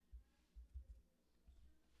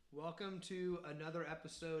Welcome to another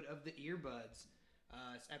episode of the Earbuds.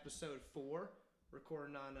 It's episode 4,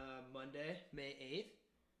 recording on Monday, May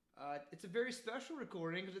 8th. It's a very special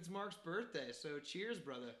recording because it's Mark's birthday, so cheers,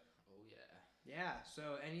 brother. Oh, yeah. Yeah,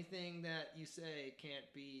 so anything that you say can't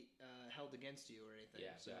be held against you or anything.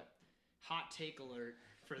 Yeah, so hot take alert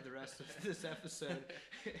for the rest of this episode.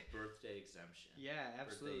 Birthday exemption. Yeah,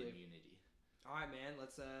 absolutely. Birthday immunity. All right, man,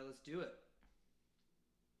 let's do it.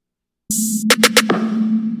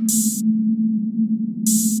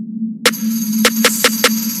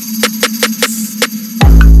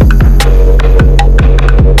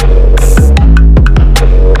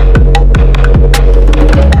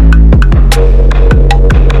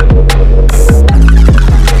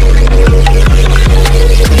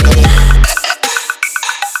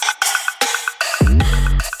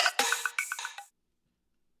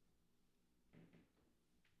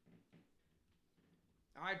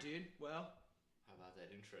 All right, dude. Well, how about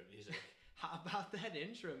that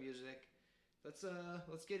intro music?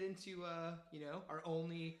 Let's get into our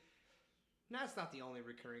only. No, it's not the only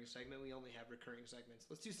recurring segment. We only have recurring segments.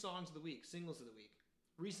 Let's do songs of the week, singles of the week,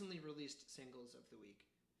 recently released singles of the week,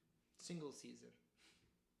 single season.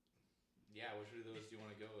 Yeah, which of those do you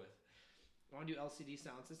want to go with? Want to do LCD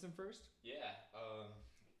Sound System first? Yeah.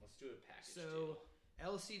 Let's do a package. So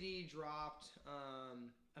LCD dropped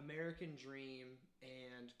American Dream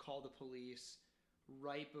and Call the Police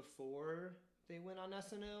right before they went on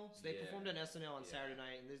SNL. So they performed on SNL on Saturday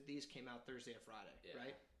night, and these came out Thursday or Friday,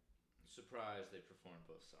 right? Surprised they performed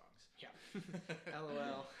both songs. Yeah.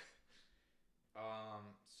 LOL.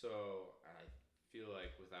 So I feel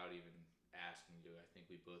like without even asking you, I think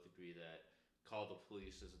we both agree that Call the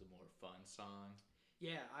Police is the more fun song.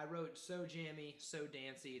 Yeah, I wrote so jammy, so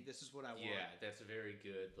dancey. This is what I want. Yeah, that's a very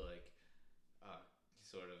good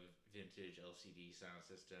sort of vintage LCD sound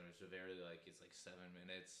system. It's it's like 7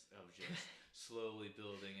 minutes of just slowly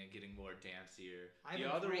building and getting more dancier. I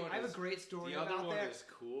have a great story about that. The other one is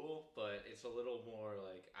cool, but it's a little more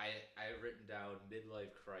like I have written down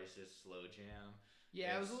midlife crisis slow jam.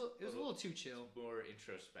 Yeah, it was a little too chill. It's more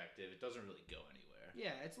introspective. It doesn't really go anywhere.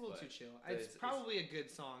 Yeah, it's a little too chill. It's probably a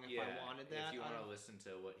good song if I wanted that. If you want to listen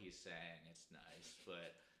to what he's saying, it's nice.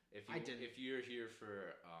 But if you're here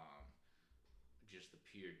for just the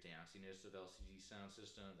pure danciness of LCD Sound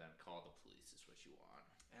System, then Call the Police is what you want.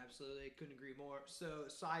 Absolutely, couldn't agree more.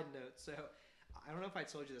 So, side note, I don't know if I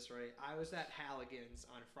told you this right. I was at Halligan's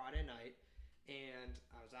on Friday night, and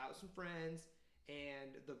I was out with some friends,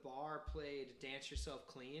 and the bar played Dance Yourself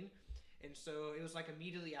Clean. And so it was like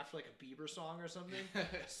immediately after like a Bieber song or something.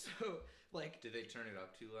 So like, did they turn it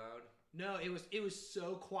up too loud? No, it was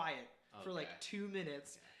so quiet for like 2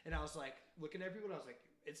 minutes, and I was like looking at everyone. I was like,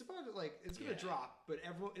 it's about to it's gonna drop, but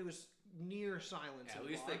it was near silence. Yeah, at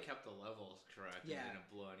least they kept the levels correct. Yeah, and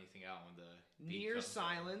didn't blow anything out when the beat near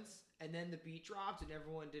silence, and then the beat dropped, and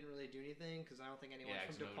everyone didn't really do anything because I don't think anyone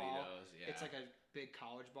from DePaul. Yeah. It's like a big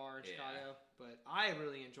college bar in Chicago, but I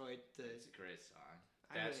really enjoyed It's a great song.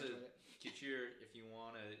 Really enjoyed it. If you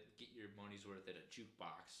want to get your money's worth at a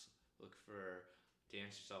jukebox, look for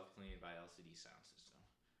Dance Yourself Clean by LCD Sound System.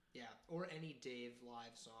 Yeah, or any Dave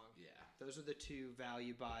live song. Yeah. Those are the two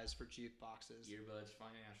value buys for jukeboxes. Earbuds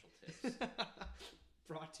financial tips.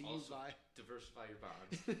 Brought to you by... diversify your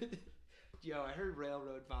bonds. Yo, I heard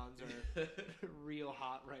railroad bonds are real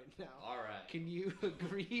hot right now. All right. Can you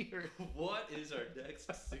agree? What is our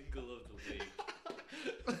next single of the week?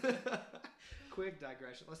 Quick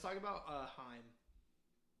digression. Let's talk about Haim.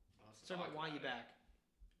 Let's talk about Want You Back.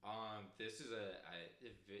 This is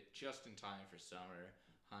just in time for summer.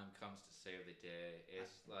 Haim comes to save the day.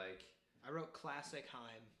 It's like I wrote classic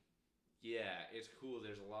Haim. Yeah, it's cool.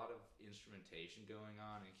 There's a lot of instrumentation going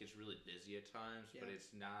on. It gets really busy at times, but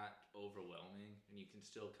it's not overwhelming, and you can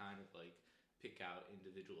still kind of like pick out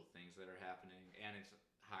individual things that are happening. And it's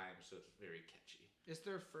Haim, so it's very catchy. It's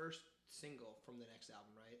their first single from the next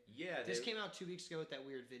album, right? Yeah. This came out 2 weeks ago with that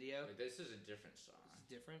weird video. This is a different song. It's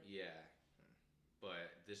different? Yeah.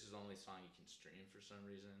 But this is the only song you can stream for some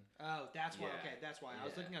reason. Oh, that's why. Okay, that's why. I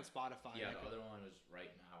was looking on Spotify. Yeah, the other one is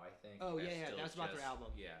Right Now, I think. Oh, that's about their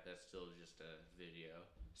album. Yeah, that's still just a video.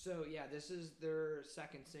 So, yeah, this is their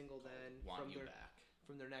second single then. Want You Back.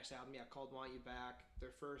 From their next album, called Want You Back.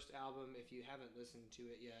 Their first album, if you haven't listened to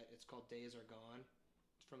it yet, it's called Days Are Gone.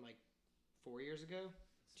 It's from like 4 years ago,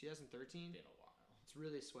 2013. It's been a while. It's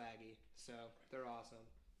really swaggy, so they're awesome.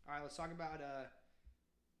 All right, let's talk about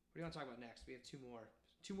what do you want to talk about next? We have two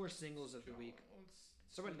more singles of the week. Let's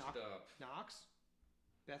switch it up. Knox?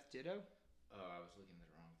 Beth Ditto? Oh, I was looking at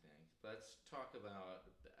the wrong thing. Let's talk about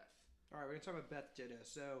Beth. All right, we're going to talk about Beth Ditto.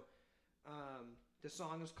 So, the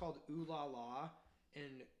song is called Ooh La La,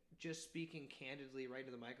 and just speaking candidly right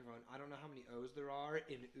into the microphone, I don't know how many O's there are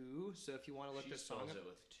in ooh. So if you want to look this song up, it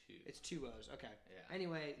with 2. it's 2 O's. Okay. Yeah.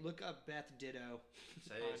 Anyway, look up Beth Ditto.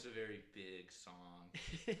 It's a very big song.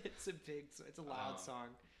 It's a loud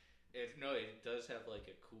song. It does have like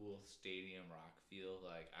a cool stadium rock feel.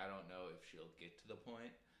 Like I don't know if she'll get to the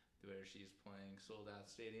point where she's playing sold out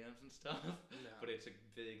stadiums and stuff. No. But it's a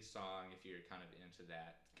big song if you're kind of into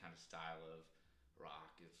that kind of style of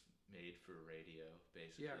rock. It's made for radio,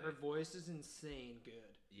 basically. Yeah, her voice is insane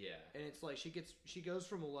good. Yeah. And it's like she goes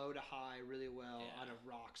from low to high really well on a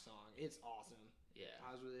rock song. It's awesome. Yeah.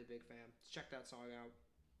 I was really a big fan. Let's check that song out.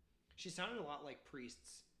 She sounded a lot like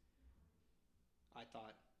Priests. I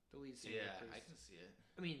thought. The lead singer. Yeah, Priests. I can see it.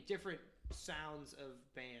 I mean, different sounds of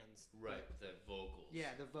bands. Right, the vocals.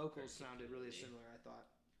 Yeah, the vocals sounded really similar, I thought.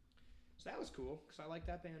 So that was cool, because I like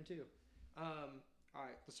that band too. All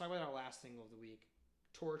right, let's talk about our last single of the week.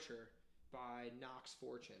 Torture by Knox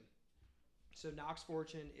Fortune. So Knox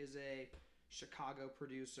Fortune is a Chicago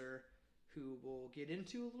producer who we'll get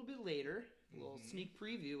into a little bit later. A little sneak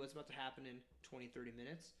preview what's about to happen in 20, 30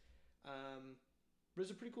 minutes. But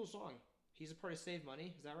it's a pretty cool song. He's a part of Save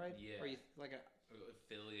Money, is that right? Yeah. Or you like a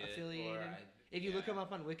affiliated. If you look him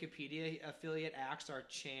up on Wikipedia, affiliate acts are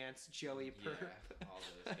Chance, Joey Perp, all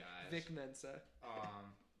those guys. Vic Mensa.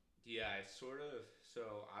 Yeah, it's sort of.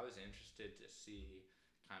 So I was interested to see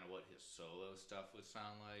kind of what his solo stuff would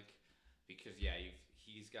sound like, because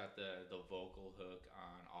he's got the vocal hook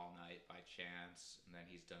on All Night by Chance, and then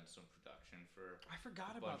he's done some production for. I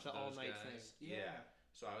forgot about the All Night thing. Yeah.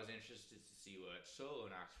 So I was interested to see what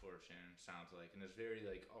solo Knox Fortune sounds like, and it's very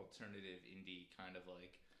like alternative indie kind of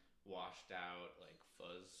like washed out like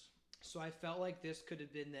fuzz. So I felt like this could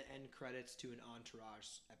have been the end credits to an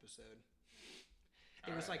Entourage episode.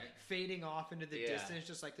 It was like fading off into the distance,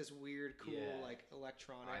 just like this weird, cool, like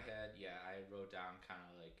electronic. I wrote down kind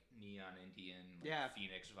of like neon Indian,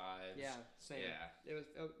 Phoenix vibes. Yeah, same. Yeah, it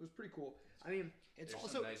was pretty cool. I mean, it's There's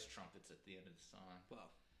also some nice trumpets at the end of the song.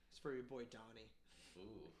 Well, it's for your boy Donnie.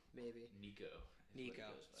 Ooh, maybe Nico.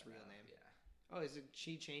 Nico, it's real name. Yeah. Oh, is it?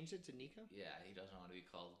 She changed it to Nico? Yeah, he doesn't want to be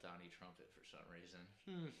called Donnie Trumpet for some reason.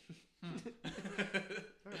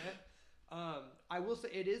 All right. I will say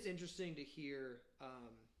it is interesting to hear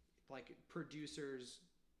like producers'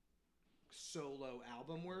 solo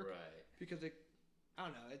album work, right? Because I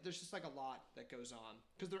don't know. There's just like a lot that goes on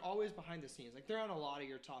because they're always behind the scenes. Like they're on a lot of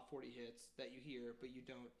your top 40 hits that you hear, but you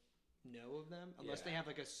don't know of them unless they have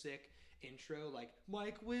like a sick intro like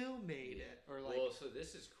Mike Will made it or like. Well, so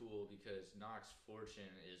this is cool because Knox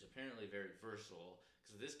Fortune is apparently very versatile,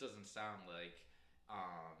 because this doesn't sound like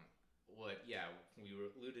we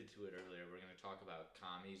alluded to it earlier. We're going to talk about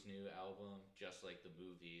Kami's new album, Just Like the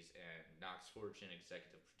Movies, and Knox Fortune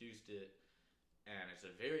executive produced it, and it's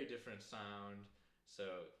a very different sound.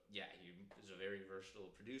 So yeah, he is a very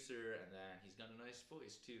versatile producer, and then he's got a nice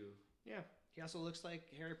voice too. Yeah. He also looks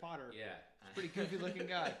like Harry Potter. Yeah. He's a pretty goofy looking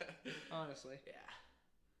guy, honestly. Yeah.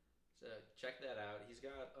 So check that out. He's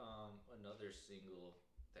got another single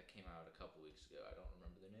that came out a couple weeks ago. I don't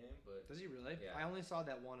remember the name, but... Does he really? Yeah. I only saw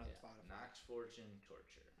that one on Spotify. Knox Fortune,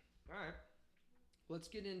 Torture. All right.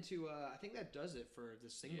 Let's get into... I think that does it for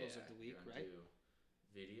the singles of the week, right? Do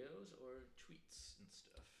videos or tweets and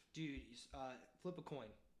stuff. Dude, flip a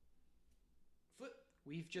coin.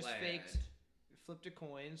 We've just flipped a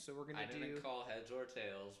coin, so we're gonna do. I didn't call heads or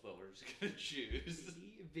tails, but we're just gonna choose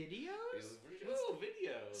videos. Oh,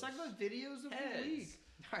 videos! Let's talk about videos of the week.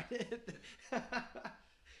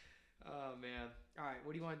 Oh man! All right,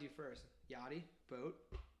 what do you want to do first? Yachty, boat,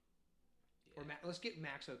 or let's get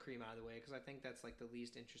Maxo Cream out of the way because I think that's like the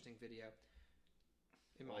least interesting video,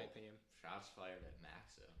 in my opinion. Shots fired at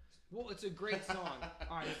Maxo. Well, it's a great song.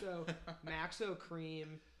 All right, so Maxo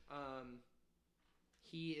Cream.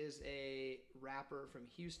 He is a rapper from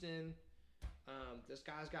Houston. This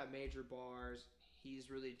guy's got major bars. He's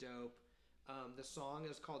really dope. The song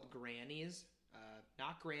is called Grannies,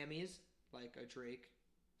 not Grammys, like a Drake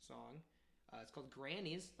song. It's called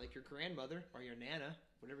Grannies, like your grandmother or your nana,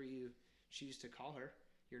 whatever you choose to call her,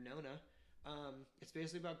 your nona. It's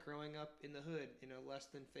basically about growing up in the hood in a less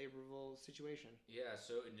than favorable situation. Yeah,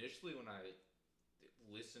 so initially when I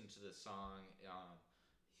listened to the song,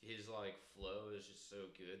 his like flow is just so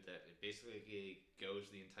good that it basically goes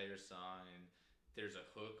the entire song, and there's a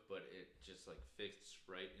hook, but it just like fits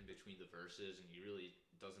right in between the verses, and he really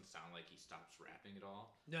doesn't sound like he stops rapping at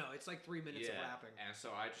all. No, it's like 3 minutes of rapping. And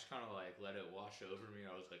so I just kind of like let it wash over me.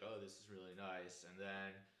 I was like, oh, this is really nice. And then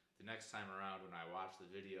the next time around when I watched the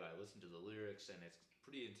video, I listened to the lyrics, and it's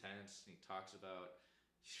pretty intense. He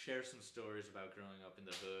shares some stories about growing up in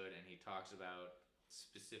the hood, and he talks about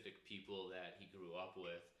specific people that he grew up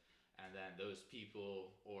with. and then those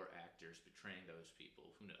people or actors betraying those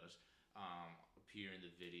people, who knows, appear in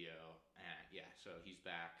the video, and yeah, so he's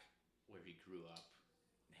back where he grew up,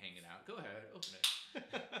 hanging out. Go ahead, open it.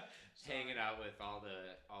 Hanging out with all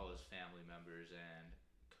his family members and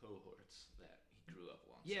cohorts that he grew up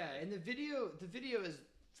alongside. Yeah, and the video is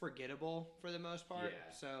forgettable for the most part.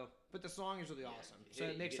 Yeah. So, but the song is really awesome. So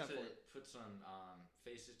it makes up for it. Put some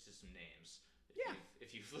faces to some names. Yeah.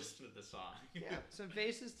 If you've listened to the song. Yeah, some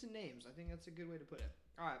faces to names. I think that's a good way to put it.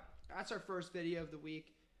 All right, that's our first video of the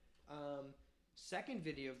week. Second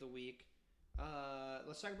video of the week.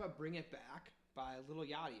 Let's talk about "Bring It Back" by Lil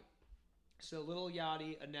Yachty. So Lil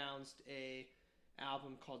Yachty announced a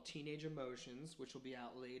album called Teenage Emotions, which will be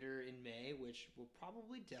out later in May, which we'll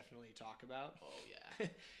probably definitely talk about. Oh yeah.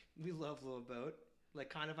 We love Lil Boat, like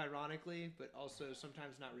kind of ironically, but also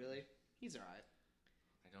sometimes not really. He's alright.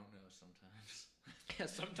 I don't know sometimes. Yeah,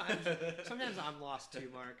 sometimes I'm lost too,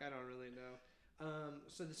 Mark. I don't really know.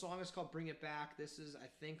 So the song is called "Bring It Back." This is, I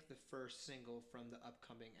think, the first single from the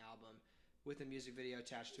upcoming album, with a music video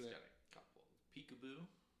attached to it. Got a couple. Peekaboo.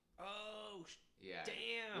 Oh, yeah.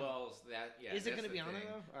 Damn. Well, that yeah. Is it going to be thing. on it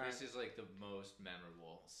though? All this right. is like the most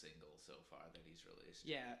memorable single so far that he's released.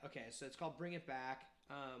 Yeah. Okay. So it's called "Bring It Back."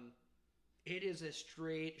 It is a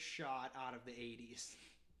straight shot out of the '80s.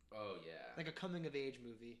 Oh yeah. Like a coming of age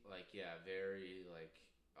movie. Like yeah, very like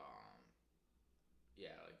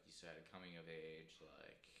yeah, like you said, a coming of age.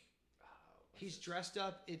 Like he's dressed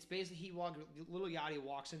up. It's basically Lil Yachty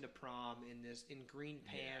walks into prom in green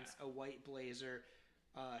pants, a white blazer,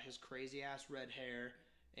 his crazy ass red hair,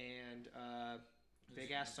 and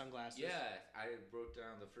big ass sunglasses. Yeah, I wrote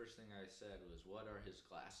down the first thing I said was, "What are his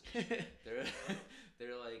glasses?"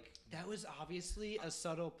 they're like that was obviously a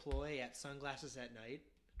subtle ploy at Sunglasses at Night.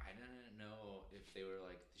 I didn't know if they were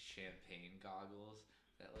like the champagne goggles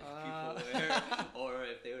that like people wear, or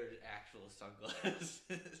if they were actual sunglasses.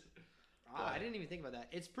 I didn't even think about that.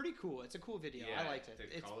 It's pretty cool. It's a cool video. Yeah, I liked it.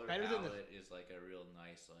 The It's color better than palette is like a real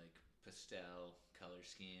nice like pastel color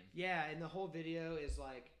scheme. Yeah, and the whole video is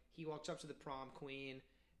like he walks up to the prom queen,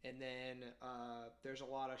 and then there's a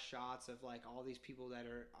lot of shots of like all these people that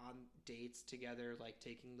are on dates together, like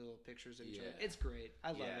taking little pictures of each other. It's great.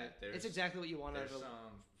 I love it. It's exactly what you want out of a some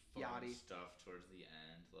fun Yachty stuff towards the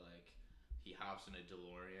end. Like he hops in a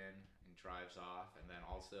DeLorean and drives off, and then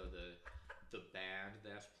also the band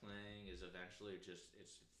that's playing is eventually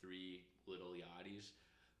it's three little Yachties,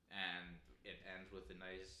 and it ends with a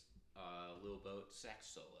nice Lil Boat sax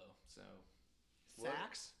solo. So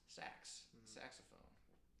saxophone.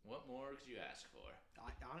 What more could you ask for?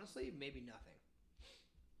 Honestly, maybe nothing.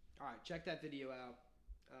 All right, check that video out.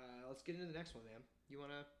 Let's get into the next one, man. You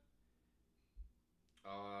wanna?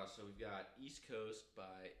 So we've got East Coast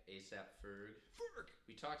by A$AP Ferg.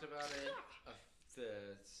 We talked about it,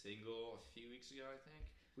 the single a few weeks ago, I think.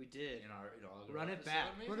 We did. In our inaugural Run it episode,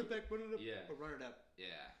 back. maybe? Run it back. Run it up. Yeah. Or run it up.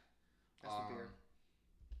 Yeah. That's the beer.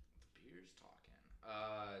 The beer's talking.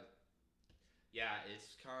 Yeah,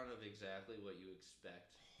 it's kind of exactly what you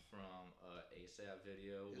expect from a A$AP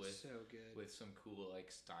video It's so good. with some cool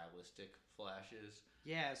like stylistic flashes.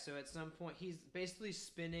 Yeah, so at some point he's basically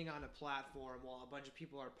spinning on a platform while a bunch of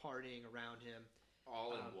people are partying around him.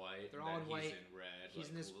 All in white. They're all in white. He's in red. He's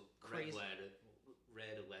like in this crazy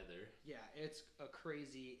red leather. Yeah, it's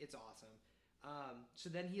awesome. So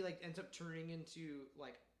then he like ends up turning into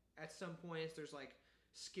like at some points there's like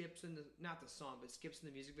skips in not the song but skips in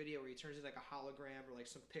the music video where he turns into like a hologram or like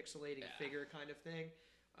some pixelating figure kind of thing.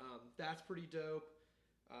 That's pretty dope.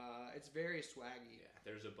 It's very swaggy. Yeah,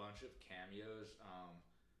 there's a bunch of cameos.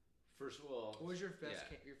 First of all, what was your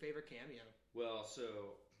your favorite cameo? Well,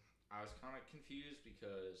 so I was kind of confused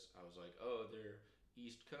because I was like, oh, they're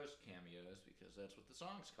East Coast cameos because that's what the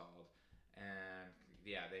song's called. And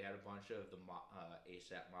yeah, they had a bunch of the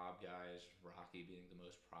A$AP Mob guys, Rocky being the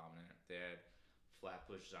most prominent. They had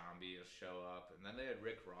Flatbush Zombie show up, and then they had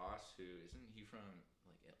Rick Ross, who isn't he from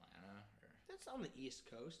like Atlanta or? That's on the East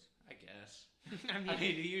Coast, I guess. I mean,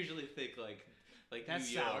 you usually think like that's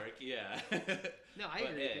New York, yeah. No, I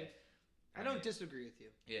agree with you. I don't disagree with you.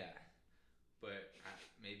 Yeah, but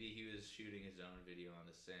maybe he was shooting his own video on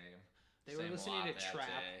the same. They were listening to Trap.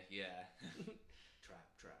 Yeah.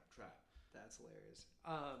 Trap. That's hilarious.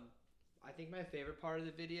 I think my favorite part of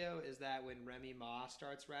the video is that when Remy Ma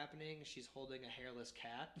starts rapping, she's holding a hairless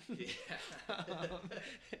cat. Yeah.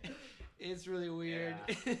 It's really weird.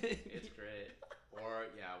 Yeah, it's great. Or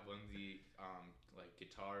yeah, when the like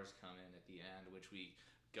guitars come in at the end, which we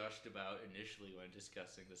gushed about initially when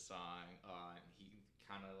discussing the song, and he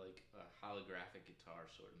kind of like a holographic guitar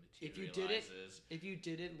sort of If materializes. if you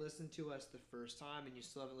didn't listen to us the first time and you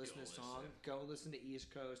still haven't listened to the song, go listen to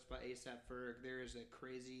East Coast by A$AP Ferg. There is a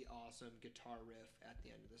crazy, awesome guitar riff at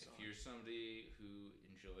the end of the song. If you're somebody who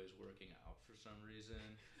enjoys working out for some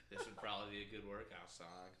reason, this would probably be a good workout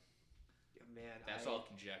song. Yeah, man, that's all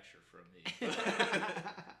conjecture from me.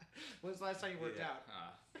 When's the last time you worked out?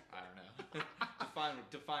 I don't know.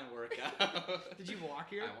 Define workout. Did you walk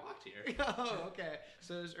here? I walked here. Oh, okay.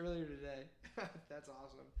 So it was earlier today. That's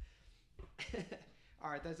awesome. All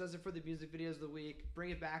right, that does it for the music videos of the week. Bring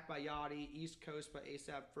It Back by Yachty, East Coast by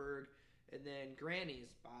A$AP Ferg, and then Grannies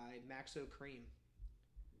by Maxo Cream.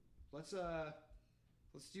 Let's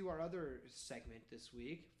do our other segment this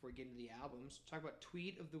week before we get into the albums. Talk about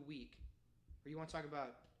tweet of the week. Or you want to talk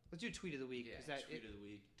about? Let's do tweet of the week. Yeah, tweet of the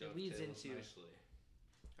week. It leads into nicely.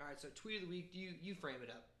 All right, so tweet of the week. You frame it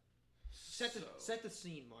up. Set the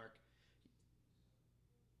scene, Mark.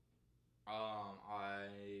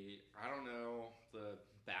 I don't know the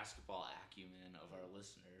basketball acumen of our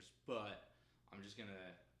listeners, but I'm just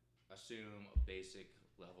gonna assume a basic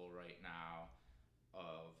level right now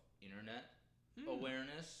of internet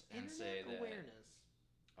awareness and say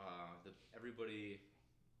that everybody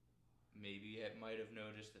maybe might have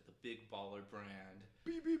noticed that the Big Baller brand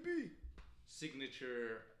BBB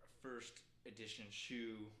signature first edition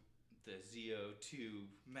shoe, the ZO2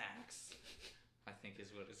 Max, I think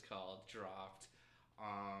is what it's called, dropped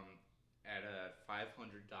at a $500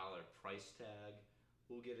 price tag.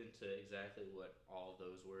 We'll get into exactly what all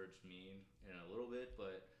those words mean in a little bit,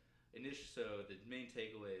 but so the main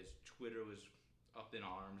takeaway is Twitter was up in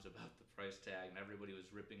arms about the price tag and everybody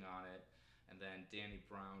was ripping on it, and then Danny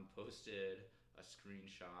Brown posted a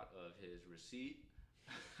screenshot of his receipt.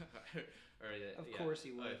 Of course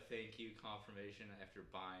he would. A thank you confirmation after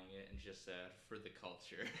buying it, and just said, for the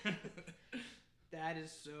culture. That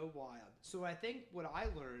is so wild. So I think what I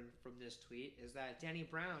learned from this tweet is that Danny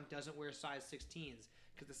Brown doesn't wear size 16s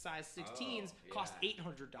because the size 16s cost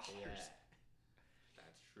 $800. Yeah.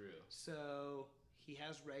 That's true. So he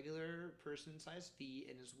has regular person-sized feet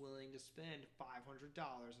and is willing to spend $500 on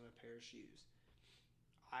a pair of shoes.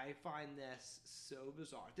 I find this so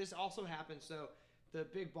bizarre. This also happens. So the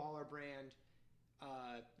Big Baller brand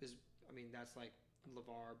that's like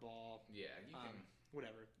LeVar Ball. Yeah, you can.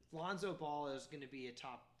 Whatever. Lonzo Ball is going to be a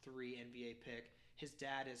top 3 NBA pick. His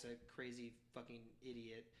dad is a crazy fucking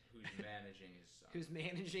idiot. Who's managing his son. Who's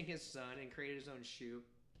managing his son and created his own shoe.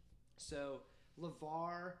 So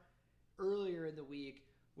LeVar, earlier in the week,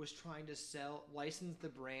 was trying to license the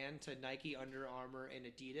brand to Nike, Under Armour, and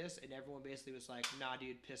Adidas, and everyone basically was like, nah,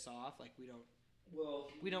 dude, piss off. Like,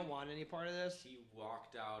 we don't want any part of this. He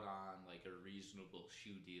walked out on like a reasonable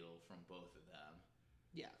shoe deal from both of them.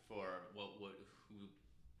 Yeah. For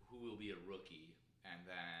who will be a rookie, and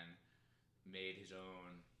then made his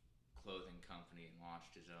own clothing company and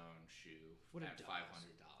launched his own shoe at $500.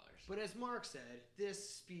 But as Mark said, this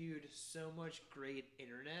spewed so much great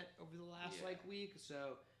internet over the last week.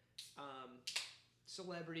 So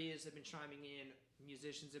celebrities have been chiming in,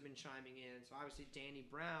 musicians have been chiming in. So obviously Danny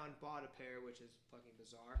Brown bought a pair, which is fucking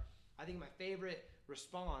bizarre. I think my favorite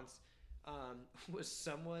response was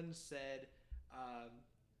someone said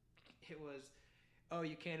it was, oh,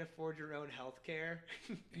 you can't afford your own health care?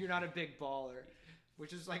 You're not a big baller.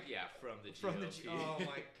 Which is like... Yeah, from the GOP. Oh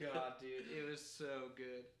my god, dude. It was so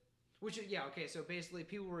good. Okay, so basically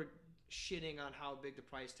people were shitting on how big the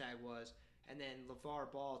price tag was, and then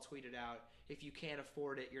LeVar Ball tweeted out, if you can't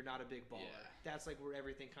afford it, you're not a big baller. Yeah. That's like where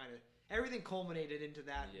everything culminated into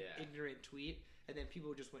that ignorant tweet, and then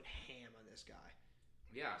people just went ham on this guy.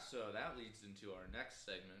 Yeah, so that leads into our next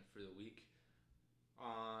segment for the week.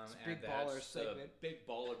 Big Baller segment. Big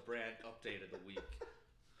Baller brand update of the week,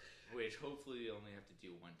 which hopefully you only have to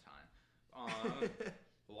do one time.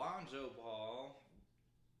 Lonzo Ball,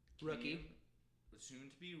 soon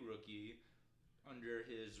to be rookie, under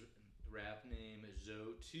his rap name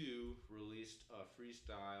Zo2, released a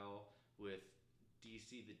freestyle with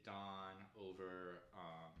DC the Don over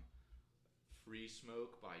Free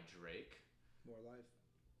Smoke by Drake. More life.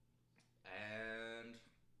 And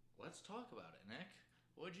let's talk about it, Nick.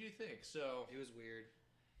 What'd you think? So it was weird.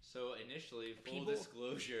 So initially, full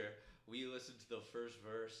disclosure, we listened to the first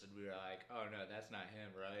verse and we were like, oh no, that's not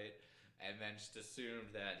him, right? And then just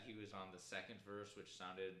assumed that he was on the second verse, which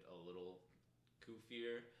sounded a little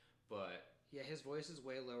goofier, but... Yeah, his voice is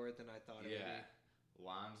way lower than I thought it would be.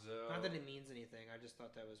 Lonzo... Not that it means anything, I just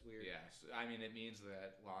thought that was weird. Yeah, I mean, it means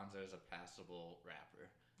that Lonzo is a passable rapper.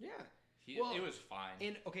 Yeah. It was fine.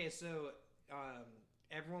 So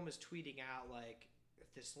everyone was tweeting out, like,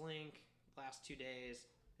 this link last 2 days.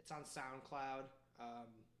 It's on SoundCloud.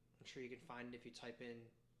 I'm sure you can find it if you type in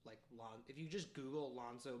like if you just Google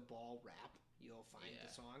Lonzo Ball rap, you'll find the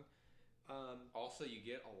song. Also, you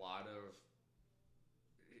get a lot of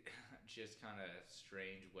just kind of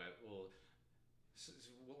strange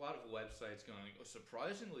a lot of websites going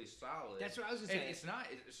surprisingly solid. That's what I was gonna say. It's not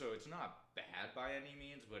bad by any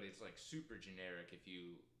means, but it's like super generic if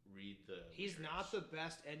you read the. He's lyrics. not the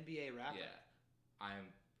best NBA rapper. Yeah,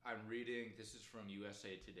 I'm reading. This is from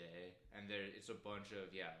USA Today, and it's a bunch of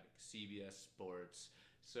CBS Sports.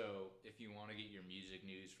 So if you want to get your music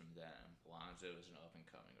news from them, Lonzo is an up and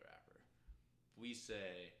coming rapper. We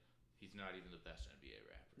say he's not even the best NBA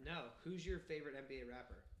rapper. No, who's your favorite NBA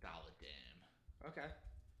rapper? Damn. Okay.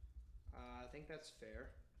 I think that's fair.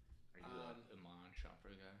 Are you an Iman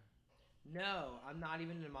Shumpert guy? No, I'm not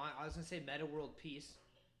even in Iman. I was going to say Meta World Peace.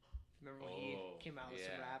 Remember when he came out with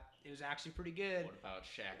some rap? It was actually pretty good. What about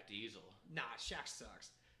Shaq Diesel? Nah, Shaq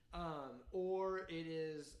sucks. Or it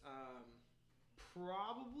is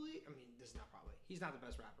probably... I mean, this is not probably. He's not the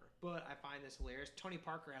best rapper. But I find this hilarious. Tony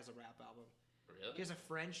Parker has a rap album. Really? He has a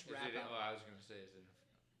French rap album. I was going to say, is it...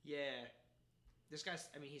 Yeah. This guy's...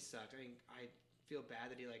 I mean, he sucked. I mean, I feel bad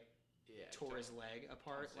that he, tore his leg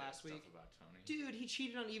apart last week. Stuff about Tony. Dude, he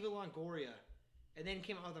cheated on Eva Longoria. And then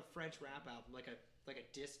came out with a French rap album. Like a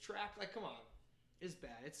diss track. Like, come on. It's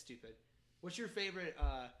bad. It's stupid. What's your favorite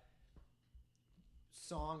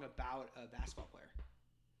song about a basketball player?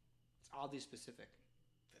 It's oddly specific.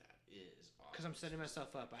 That is awesome. Because I'm setting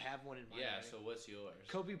myself up. I have one in mind. Yeah, so what's yours?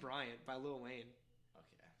 Kobe Bryant by Lil Wayne.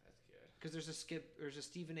 Okay, that's good. Because there's a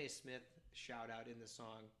Stephen A. Smith shout out in the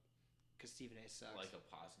song. Because Stephen A. sucks. Like a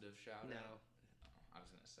positive shout out? No. I was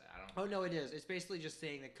going to say, I don't Oh, no, it is. It's basically just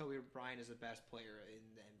saying that Kobe Bryant is the best player in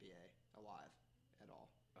the NBA alive at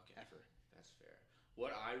all. Okay. Ever. That's fair.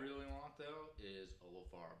 What I really want, though, is a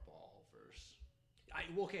LeVar Ball verse.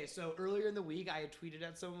 Okay, so earlier in the week, I had tweeted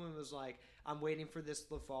at someone and was like, I'm waiting for this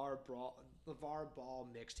LeVar Ball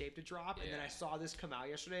mixtape to drop. And then I saw this come out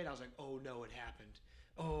yesterday, and I was like, oh, no, it happened.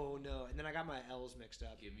 Oh, no. And then I got my L's mixed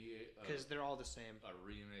up. Give me because they're all the same. A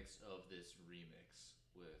remix of this remix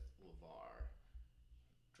with LeVar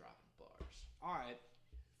dropping bars. All right.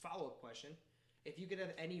 Follow-up question. If you could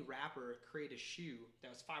have any rapper create a shoe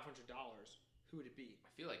that was $500, who would it be? I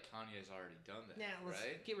feel like Kanye's already done that, let's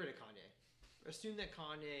right? get rid of Kanye. Assume that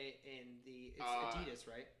Kanye and it's Adidas,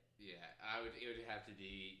 right? Yeah, it would have to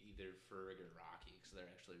be either Ferg or Rocky because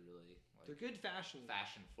they're actually really they're good fashion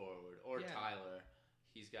forward. Or Tyler,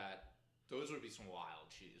 he's got those would be some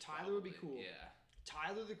wild shoes. Tyler would be cool. Yeah,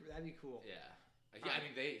 Tyler that'd be cool. Yeah, I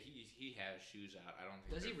mean he has shoes out. I don't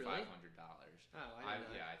think does he really? $500. Oh, I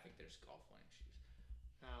didn't know. Yeah, I think there's golf playing shoes.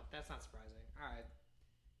 Oh, that's not surprising. All right,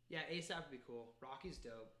 yeah, ASAP would be cool. Rocky's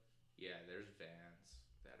dope. Yeah, there's Vans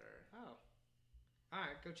that are. Oh. All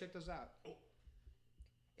right, go check those out. Oh.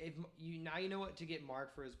 If now you know what to get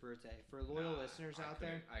Mark for his birthday. For loyal listeners out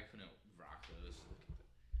there, I couldn't rock those.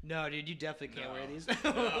 No, dude, you definitely can't wear these. No,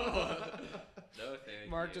 thank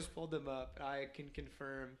Mark you. just pulled them up. I can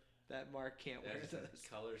confirm that Mark can't wear those. A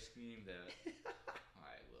color scheme that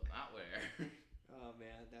I will not wear. Oh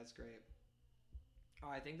man, that's great. Oh,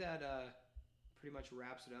 I think that pretty much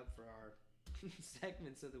wraps it up for our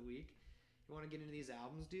segments of the week. You want to get into these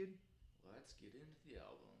albums, dude? Let's get into the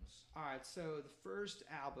albums. All right, so the first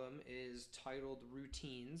album is titled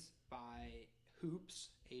Routines by Hoops,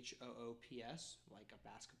 Hoops, like a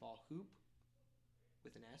basketball hoop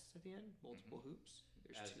with an S at the end, multiple hoops.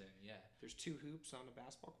 There's two hoops on a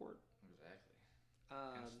basketball court. Exactly.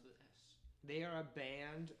 Hence the S. They are a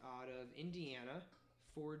band out of Indiana,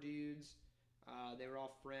 4 dudes. They were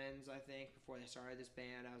all friends, I think, before they started this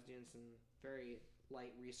band. I was doing some very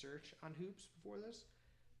light research on Hoops before this.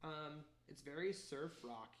 It's very surf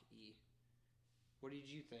rock-y. What did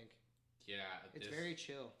you think? Yeah, it's very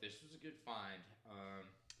chill. This was a good find.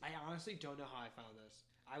 I honestly don't know how I found this.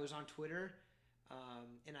 I was on Twitter,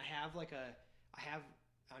 and I have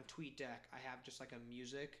on TweetDeck, I have just like a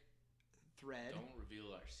music thread. Don't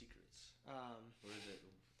reveal our secrets. Where is it?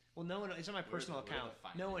 Well, no one. It's on my personal account.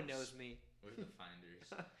 No one knows me. We're the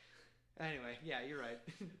finders. Anyway, yeah, you're right.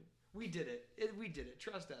 We did it. We did it.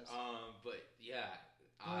 Trust us. But yeah.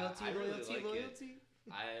 Loyalty.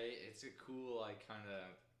 It's a cool, like, kind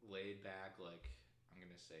of laid back, like, I'm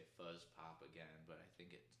gonna say fuzz pop again, but I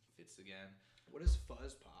think it fits again. What is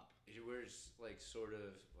fuzz pop? It was like sort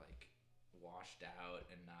of like washed out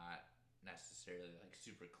and not necessarily like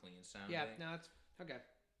super clean sounding. Yeah, no, it's okay.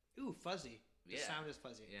 Ooh, fuzzy. The sound is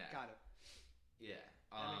fuzzy. Yeah, got it. Yeah,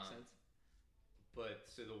 that makes sense. But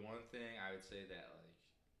so the one thing I would say that like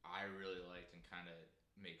I really liked and kind of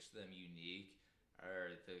makes them unique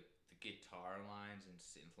are the guitar lines and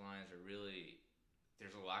synth lines are really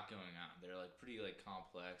there's a lot going on. They're like pretty like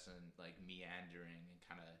complex and like meandering and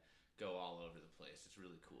kind of go all over the place. It's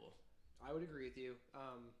really cool. I would agree with you.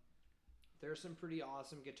 There's some pretty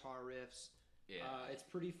awesome guitar riffs. Yeah. It's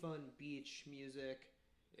pretty fun beach music.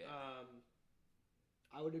 Yeah.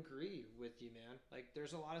 I would agree with you, man. Like,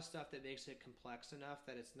 there's a lot of stuff that makes it complex enough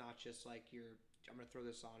that it's not just like I'm gonna throw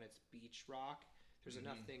this on. It's beach rock. There's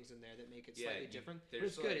enough things in there that make it slightly different. But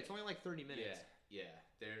it's good. It's only like 30 minutes. Yeah.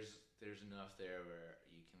 There's enough there where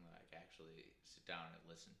you can like actually sit down and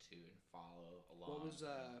listen to and follow along.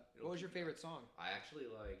 What was your favorite song? I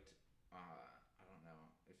actually liked. I don't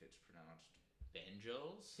know if it's pronounced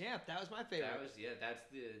Benjos. Yeah, that was my favorite. That's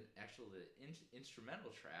the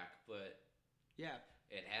instrumental track, but yeah.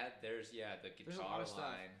 There's the guitar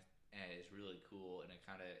line, and it's really cool, and it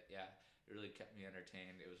kind of it really kept me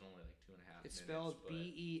entertained. It was only like 2.5 minutes. It's spelled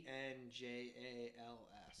Benjals.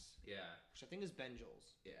 Yeah, which I think is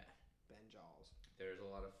Benjals. Yeah, Benjals. There's a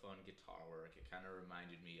lot of fun guitar work. It kind of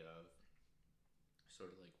reminded me of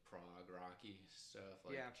sort of like prog rocky stuff,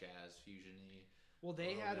 like jazz fusiony. Well,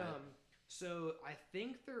 they had So I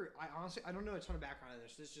think I honestly don't know a ton of background on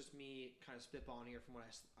this. This is just me kind of spitballing here from what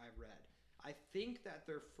I've read. I think that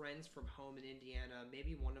they're friends from home in Indiana.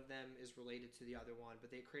 Maybe one of them is related to the other one, but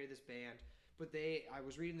they created this band. But I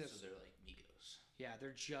was reading this. So they're like Migos. Yeah,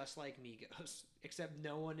 they're just like Migos, except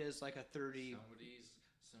no one is like a 30.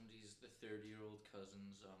 Somebody's the 30-year-old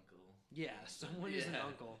cousin's uncle. Yeah, someone is an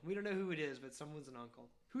uncle. We don't know who it is, but someone's an uncle.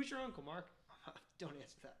 Who's your uncle, Mark? Don't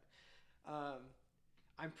answer that.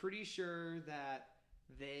 I'm pretty sure that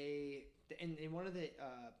in one of the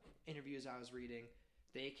interviews I was reading,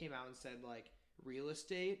 they came out and said like real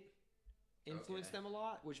estate influenced them a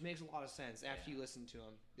lot, which makes a lot of sense after you listen to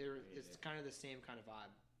them. It's kind of the same kind of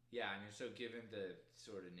vibe. Yeah, I mean, so given the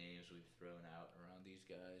sort of names we've thrown out around these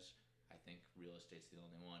guys, I think real estate's the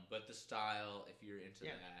only one. But the style, if you're into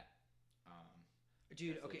that,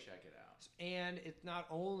 dude, okay, check it out. And it's not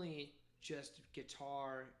only just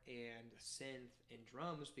guitar and synth and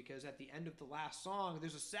drums, because at the end of the last song,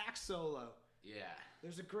 there's a sax solo. Yeah.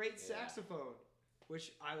 There's a great saxophone.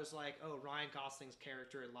 Which I was like, oh, Ryan Gosling's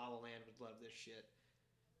character in La La Land would love this shit.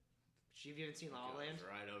 You haven't seen La La Land?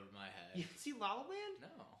 Right over my head. You haven't seen La La Land?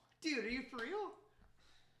 No. Dude, are you for real?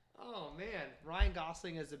 Oh, man. Ryan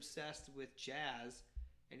Gosling is obsessed with jazz,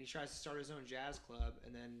 and he tries to start his own jazz club,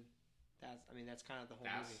 and then that's kind of the whole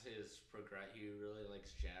movie. That's his progress. He really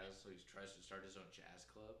likes jazz, so he tries to start his own jazz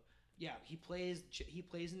club. Yeah, he plays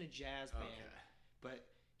in a jazz band, but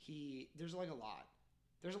there's like a lot.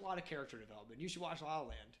 There's a lot of character development. You should watch La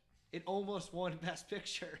La Land. It almost won Best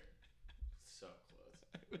Picture. So close.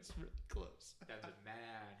 It was really close. And the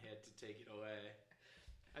man had to take it away.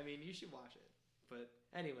 I mean, you should watch it. But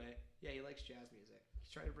anyway, yeah, he likes jazz music.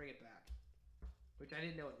 He's trying to bring it back. Which I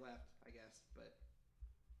didn't know it left, I guess. But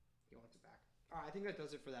he wants it back. All right, I think that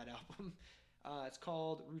does it for that album. It's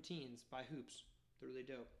called Routines by Hoops. They're really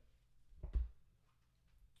dope.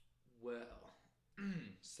 Well...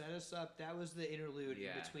 Set us up. That was the interlude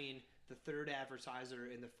in between the third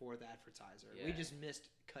advertiser and the fourth advertiser. We just missed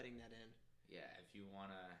cutting that in. Yeah, if you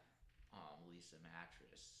want to lease a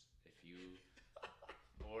mattress,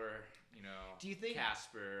 or, do you think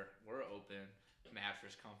Casper, we're open,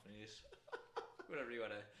 mattress companies, whatever you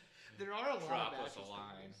want to there are a lot of us a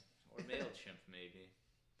line, or MailChimp maybe.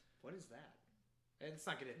 What is that? Let's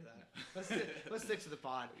not get into that. Let's stick to the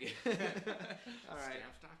pod. All right.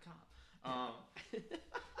 Stamps.com.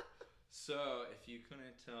 So, if you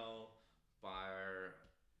couldn't tell by our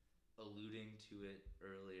alluding to it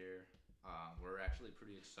earlier, we're actually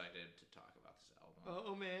pretty excited to talk about this album.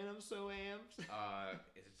 Oh man, I'm so amped.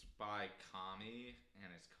 It's by Kami,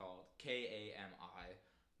 and it's called Kami,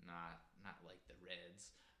 not like the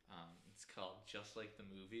Reds. It's called Just Like the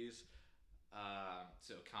Movies.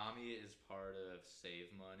 So Kami is part of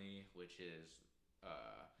Save Money, which is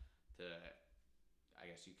I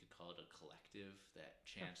guess you could call it a collective that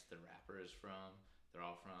Chance the Rapper is from. They're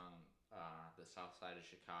all from the south side of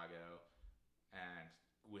Chicago. And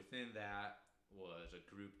within that was a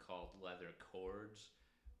group called Leather Chords,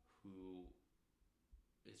 who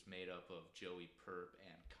is made up of Joey Perp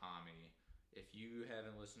and Kami. If you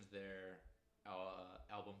haven't listened to their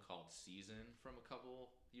album called Season from a couple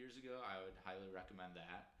years ago, I would highly recommend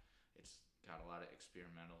that. It's got a lot of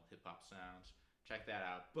experimental hip-hop sounds. Check that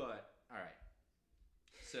out. But, all right.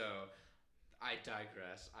 So, I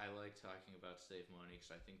digress. I like talking about Save Money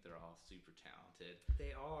because I think they're all super talented.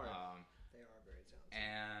 They are. They are very talented.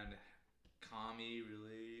 And Kami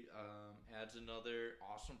really adds another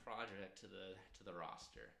awesome project to the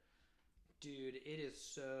roster. Dude, it is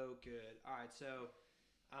so good. All right, so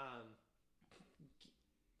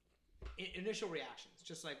initial reactions,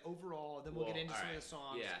 just like overall. Then we'll get into some of the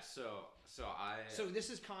songs. Yeah. So this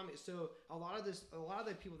is common. So a lot of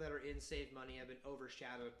the people that are in Save Money have been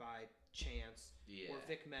overshadowed by Chance or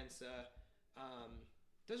Vic Mensa.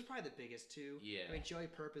 Those are probably the biggest two. Yeah. I mean, Joey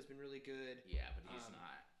Purp has been really good. Yeah, but he's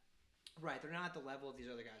not. Right, they're not at the level of these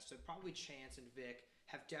other guys. So probably Chance and Vic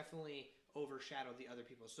have definitely overshadowed the other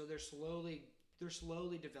people. So they're slowly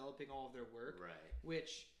developing all of their work. Right.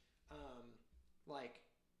 Which, like,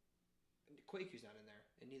 Quakey's not in there,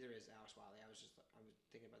 and neither is Alex Wiley. I was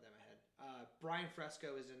thinking about that in my head. Brian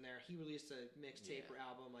Fresco is in there. He released a mixtape or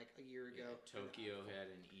album like a year ago. Tokyo had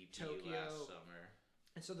an EP last summer.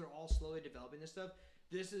 And so they're all slowly developing this stuff.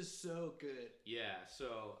 This is so good. Yeah,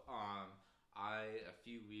 so I a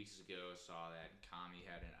few weeks ago saw that Kami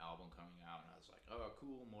had an album coming out, and I was like, oh,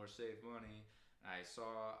 cool, more Save Money. And I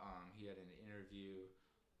saw he had an interview,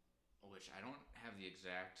 which I don't have the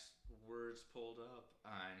exact words pulled up,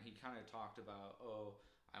 and he kind of talked about, oh,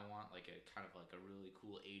 I want like a kind of like a really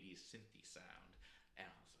cool 80s synthy sound. And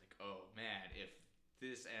I was like, oh man, if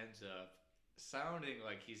this ends up sounding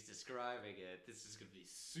like he's describing it, this is gonna be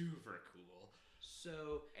super cool.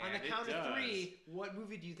 So on the count of three, what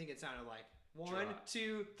movie do you think it sounded like? 1,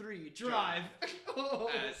 2, 3, Drive.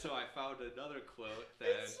 So I found another quote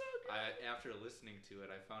that after listening to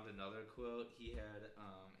it, I found another quote. He had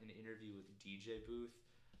an interview with DJ Booth,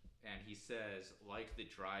 and he says, like the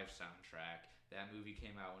Drive soundtrack, that movie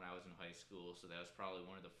came out when I was in high school, so that was probably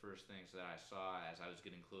one of the first things that I saw as I was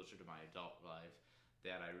getting closer to my adult life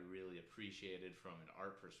that I really appreciated from an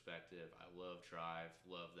art perspective. I love Drive,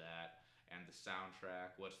 love that. And the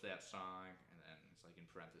soundtrack, what's that song? And then it's like in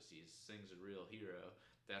parentheses, sings a real hero.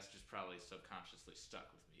 That's just probably subconsciously stuck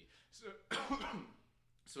with me.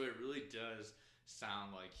 So it really does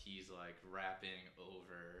sound like he's like rapping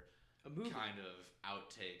over a movie, kind of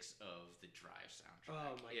outtakes of the Drive soundtrack.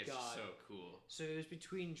 Oh my god, it's so cool. So it was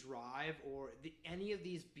between Drive or any of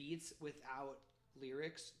these beats without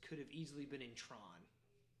lyrics could have easily been in Tron.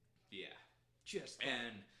 Yeah,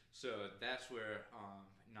 and so that's where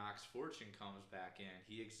Knox Fortune comes back in.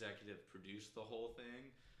 He executive produced the whole thing,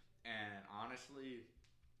 and honestly,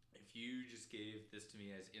 if you just gave this to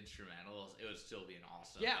me as instrumentals, it would still be an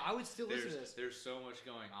awesome. Yeah, I would still listen to this. There's so much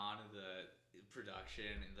going on in the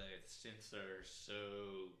production, and the synths are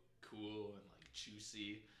so cool and like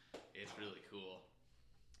juicy. It's really cool.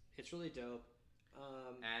 It's really dope.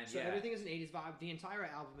 And so everything is an 80s vibe. The entire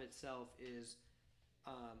album itself is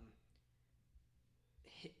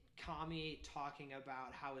Kami talking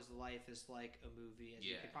about how his life is like a movie, as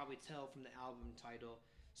you can probably tell from the album title.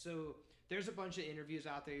 So there's a bunch of interviews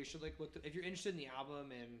out there. You should like look if you're interested in the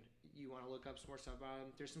album and you want to look up some more stuff about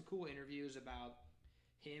him. There's some cool interviews about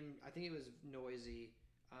him. I think it was Noisy,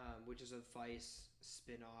 which is a Vice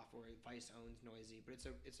spin-off, or Vice owns Noisy, but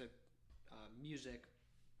it's a music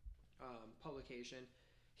publication.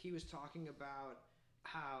 He was talking about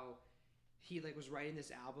how he like was writing this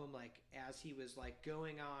album like as he was like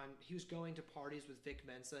going to parties with Vic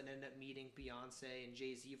Mensa and ended up meeting Beyonce and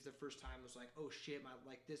Jay-Z for the first time. Was like, oh shit, my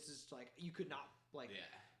like this is like you could not like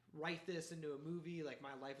write this into a movie. Like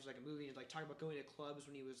my life was like a movie. And like talking about going to clubs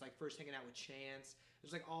when he was like first hanging out with Chance. It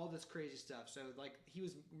was like all this crazy stuff. So like he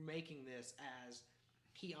was making this as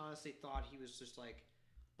he honestly thought he was just like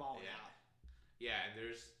balling out. Yeah, and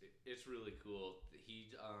it's really cool.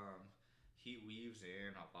 He weaves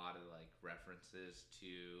in a lot of like references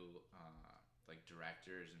to like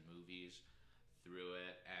directors and movies through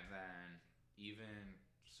it, and then even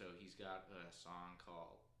so he's got a song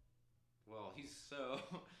called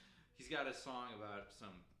he's got a song about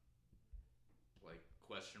some like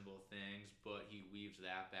questionable things, but he weaves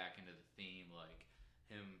that back into the theme, like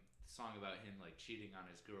the song about him like cheating on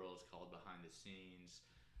his girl is called Behind the Scenes.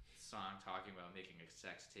 Song talking about making a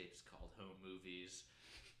sex tape is called Home Movies.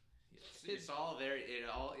 It's all very.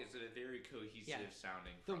 It's a very cohesive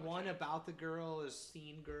sounding. The one about the girl is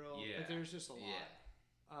Scene Girl. Yeah, but there's just a lot.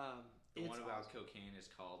 Yeah. The one about cocaine is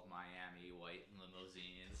called Miami White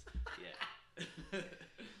Limousines. Yeah.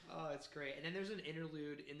 Oh, it's great. And then there's an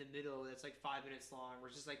interlude in the middle that's like 5 minutes long, where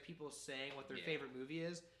it's just like people saying what their favorite movie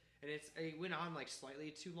is, and it went on like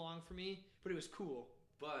slightly too long for me, but it was cool.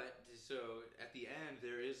 But so at the end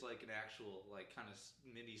there is like an actual like kind of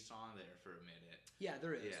mini song there for a minute. Yeah,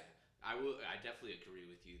 there is. Yeah. I definitely agree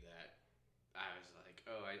with you that I was like,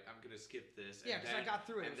 oh, I'm gonna skip this. Yeah, because I got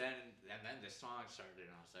through it. And then the song started,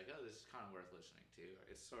 and I was like, oh, this is kind of worth listening to.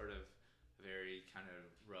 It's sort of very kind of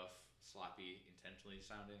rough, sloppy, intentionally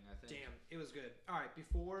sounding, I think. Damn, it was good. All right,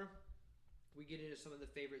 before we get into some of the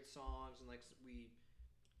favorite songs and like we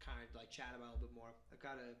kind of like chat about it a little bit more, I've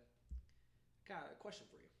got a question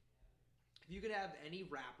for you. If you could have any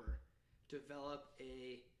rapper develop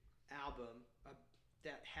a album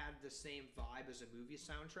that had the same vibe as a movie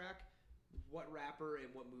soundtrack, what rapper and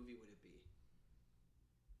what movie would it be?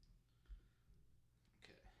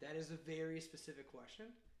 Okay. That is a very specific question.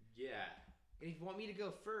 Yeah. And if you want me to go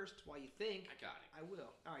first while you think, I got it. I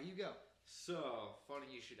will. All right, you go. So, funny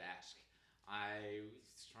you should ask. I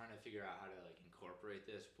was trying to figure out how to like incorporate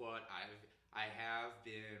this, but I have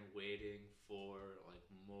been waiting for like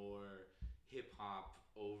more hip hop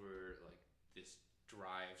over like this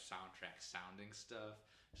Drive soundtrack sounding stuff.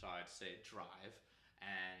 So I'd say Drive.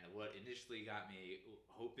 And what initially got me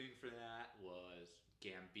hoping for that was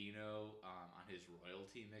Gambino on his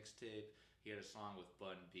royalty mixtape. He had a song with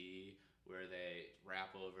Bun B where they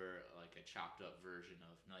rap over like a chopped up version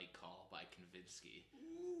of Night Call by Kavinsky.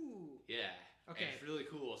 Ooh. Yeah. Okay. And it's really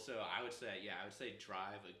cool. So I would say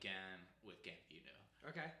Drive again with Gambino.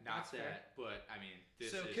 Okay. Not that, fair. But I mean,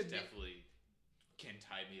 this so is definitely can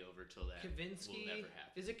tie me over till that Kavinsky, will never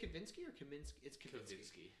happen. Is it Kavinsky or Kaminsky? It's Kavinsky.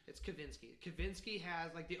 Kavinsky. It's Kavinsky. Kavinsky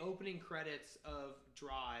has like the opening credits of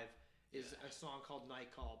Drive is a song called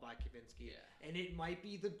Night Call by Kavinsky. Yeah. And it might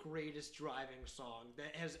be the greatest driving song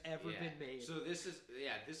that has ever been made. So this is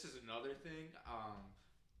another thing. I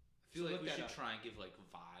feel like we should try and give like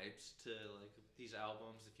vibes to like these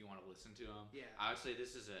albums if you want to listen to them. Yeah. I would say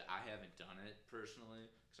I haven't done it personally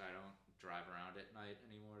because I don't drive around at night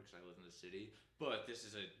anymore because I live in the city. But this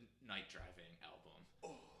is a night driving album.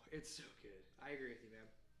 Oh, it's so good. I agree with you, man.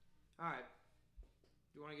 All right.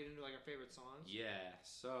 You want to get into like our favorite songs? Yeah.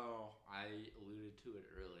 So I alluded to it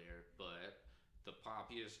earlier, but the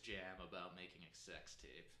poppiest jam about making a sex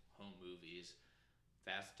tape, Home Movies.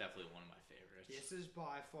 That's definitely one of my favorites. This is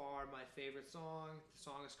by far my favorite song. The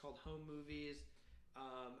song is called Home Movies.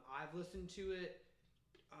 I've listened to it.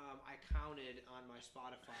 I counted on my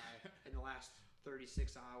Spotify in the last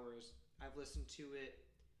 36 hours. I've listened to it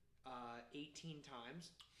 18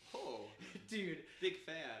 times. Oh, dude, big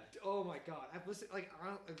fan. Oh my god, I've listened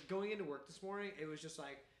going into work this morning. It was just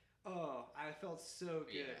like, oh, I felt so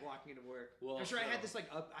good walking into work. Well, I'm sure I had this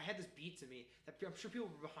I had this beat to me that I'm sure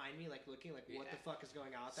people were behind me like looking like what the fuck is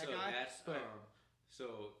going on with that guy.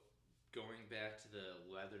 So going back to the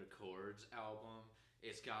Leather Chords album,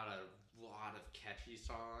 it's got a lot of catchy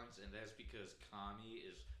songs, and that's because Kami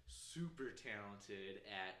is super talented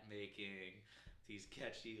at making these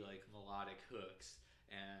catchy like melodic hooks.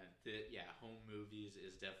 And Home Movies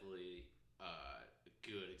is definitely a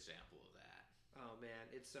good example of that. Oh man,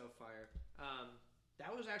 it's so fire.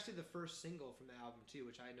 That was actually the first single from the album too,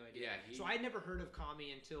 which I had no idea. Yeah, so I had never heard of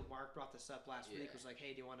Kami until Mark brought this up last week. Was like,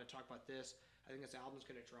 hey, do you want to talk about this? I think this album's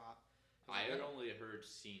gonna drop. I had only heard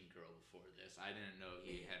Scene Girl before this. I didn't know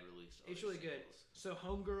he had released all It's really singles. Good. So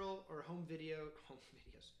Home Videos.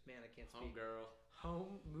 Man, I can't speak.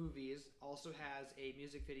 Home Movies also has a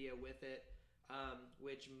music video with it,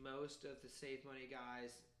 which most of the Save Money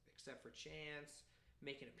guys, except for Chance,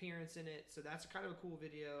 make an appearance in it. So that's kind of a cool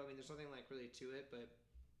video. I mean, there's nothing like really to it, but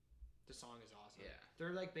the song is awesome. Yeah.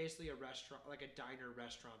 They're like basically a restaurant, like a diner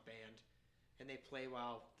restaurant band, and they play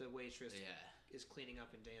while the waitress is cleaning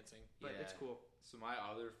up and dancing. But it's cool. So my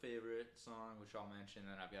other favorite song, which I'll mention,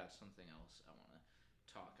 then I've got something else I want to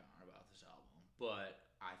talk on about this album. But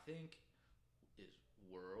I think is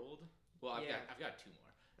World. Well, I've got two more.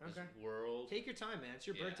 Okay. Is World. Take your time, man. It's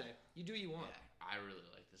your birthday. You do what you want. Yeah, I really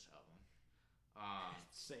like this album.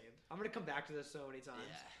 Same. I'm gonna come back to this so many times.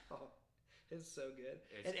 Yeah. Oh, it's so good.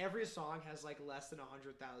 And every song has like less than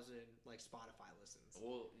 100,000 like Spotify listens.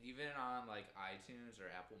 Well, even on like iTunes or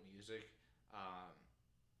Apple Music,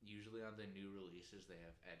 usually on the new releases they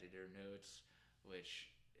have editor notes, which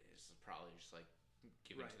is probably just like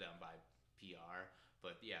given to them by PR.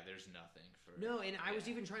 But yeah, there's nothing for. No, and I was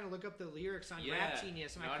even trying to look up the lyrics on Rap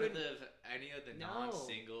Genius, and I couldn't. Any of the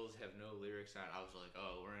non-singles have no lyrics on. I was like,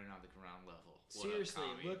 oh, we're in on the ground level. Seriously,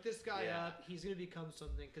 look this guy up. He's gonna become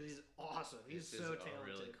something because he's awesome. He's so talented. A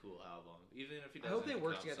really cool album, even if he doesn't. I hope they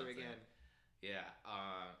work together again. Yeah.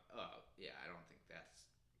 I don't think that's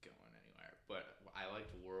going anywhere. But I liked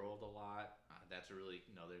World a lot. That's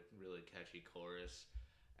another really catchy chorus,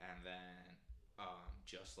 and then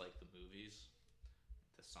Just Like the Movies.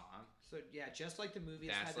 The song. So yeah, Just Like the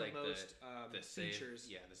Movies had the most features.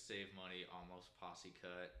 The Save Money Almost Posse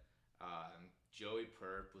cut. Joey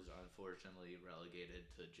Perp was unfortunately relegated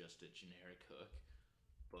to just a generic hook,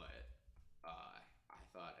 but I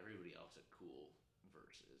thought everybody else had cool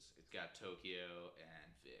verses. It's got Tokyo and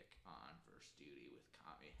Vic on verse duty with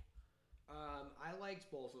Kami. I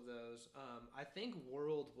liked both of those. I think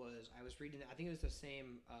World was. I was reading. I think it was the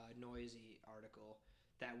same Noisy article.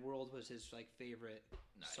 That World was his like favorite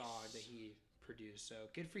song that he produced. So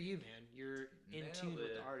good for you, man. You're in tune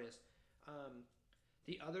with the artist.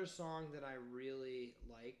 The other song that I really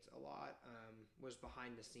liked a lot was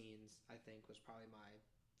Behind the Scenes, I think, was probably my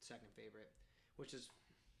second favorite, which is,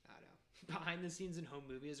 I don't know. Behind the Scenes and Home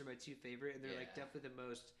Movies are my two favorite, and they're like definitely the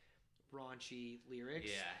most raunchy lyrics.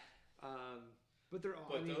 Yeah. But they're all.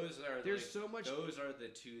 But those are there's so much. Those are the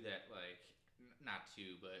two that like not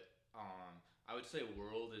two, but I would say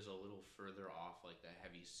World is a little further off like the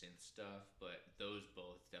heavy synth stuff, but those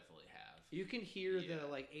both definitely have. You can hear the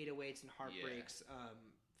like 808s and heartbreaks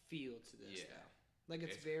feel to this though. Like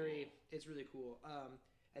it's very cool. It's really cool.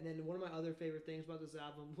 And then one of my other favorite things about this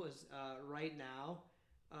album was Right Now.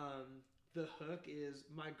 The hook is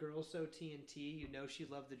 "My girl's so TNT, you know she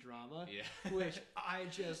loved the drama." Yeah. Which I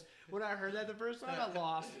just, when I heard that the first time, I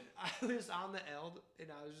lost it. I was on the Eld, and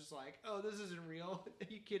I was just like, "Oh, this isn't real. Are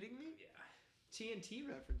you kidding me?" Yeah. TNT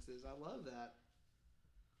references. I love that.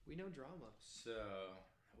 We know drama. So,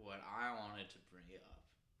 what I wanted to bring up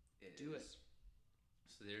is... Do it.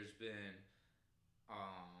 So there's been,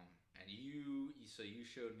 and you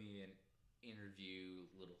showed me an interview,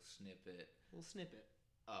 little snippet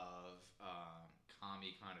of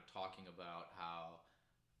Kami kind of talking about how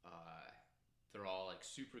they're all like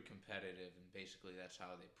super competitive, and basically that's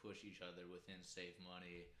how they push each other within Save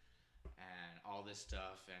Money and all this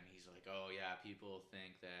stuff. And he's like, oh yeah, people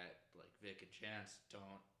think that like Vic and Chance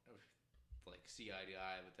don't like see eye to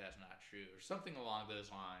eye, but that's not true, or something along those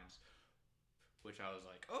lines. Which I was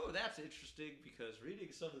like, oh, that's interesting, because reading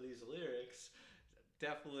some of these lyrics,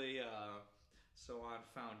 definitely. So on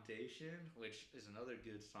Foundation, which is another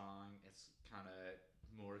good song, it's kind of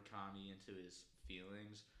more Kami into his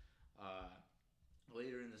feelings.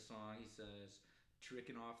 Later in the song, he says,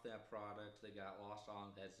 tricking off that product, they got lost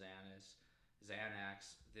on that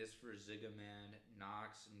Xanax. This for Zigaman,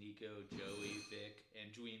 Knox, Nico, Joey, Vic, and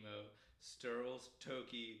Dweemo. Sturls,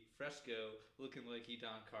 Toki, Fresco, looking like he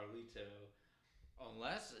Don Carlito.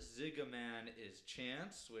 Unless Zigaman is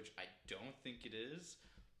Chance, which I don't think it is.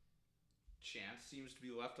 Chance seems to be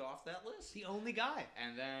left off that list. The only guy.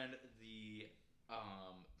 And then the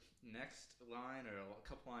next line, or a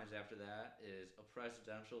couple lines after that, is a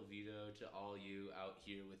presidential veto to all you out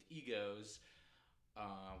here with egos,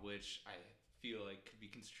 which I feel like could be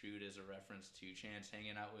construed as a reference to Chance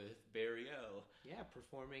hanging out with Barry O. Yeah,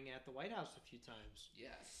 performing at the White House a few times.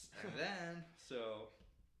 Yes. And then, so...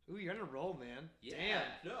 Ooh, you're on a roll, man. Yeah.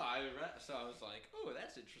 Damn. No, so I was like, oh,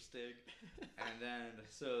 that's interesting. And then,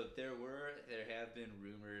 so there have been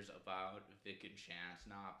rumors about Vic and Chance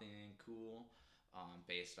not being cool,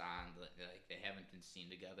 based on like they haven't been seen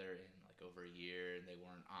together in like over a year, and they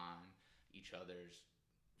weren't on each other's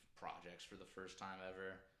projects for the first time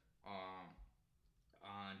ever.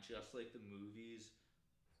 On Just Like the Movies,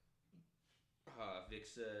 Vic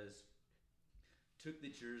says, took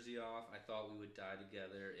the jersey off, I thought we would die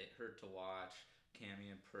together, it hurt to watch,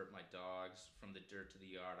 Cammy and Pert my dogs, from the dirt to the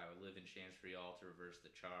yard, I would live in change for y'all to reverse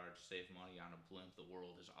the charge, save money on a blimp, the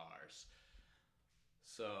world is ours.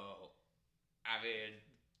 So, I mean,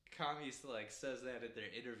 Kami like says that in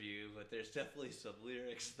their interview, but there's definitely some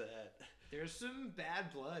lyrics that... There's some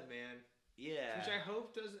bad blood, man. Yeah. Which I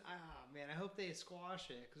hope doesn't... man, I hope they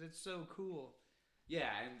squash it, because it's so cool.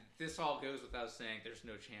 Yeah, and this all goes without saying, there's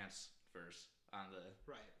no Chance verse on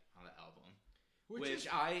the album, which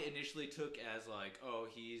I initially took as like, oh,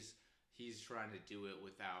 he's trying to do it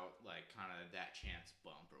without like kind of that Chance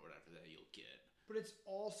bump or whatever that you'll get. But it's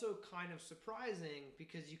also kind of surprising,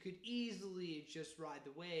 because you could easily just ride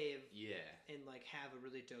the wave, and like have a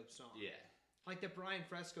really dope song. Yeah, like the Brian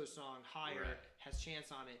Fresco song "Higher" has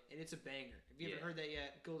Chance on it, and it's a banger. If you haven't heard that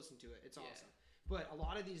yet, go listen to it. It's awesome. But a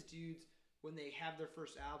lot of these dudes, when they have their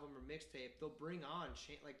first album or mixtape, they'll bring on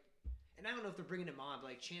like. And I don't know if they're bringing him on,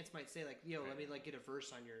 but like Chance might say like, "Yo, let me like get a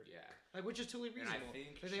verse on your like," which is totally reasonable. And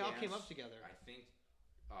I think they all came up together. I think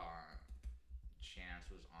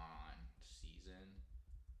Chance was on Season.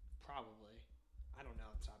 Probably, I don't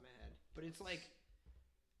know off the top of my head, but it's like,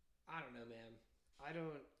 I don't know, man. I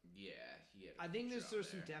don't. Yeah, I think there's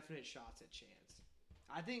some definite shots at Chance.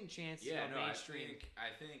 I think Chance is mainstream.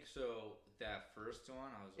 I think so. That first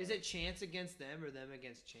one, I was. Is it Chance against them or them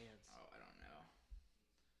against Chance? Oh, I don't know.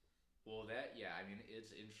 Well, I mean, it's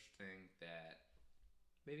interesting that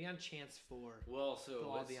maybe on Chance 4. Well, so they'll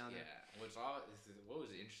all be on there. What was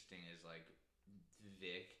interesting is like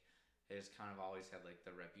Vic has kind of always had like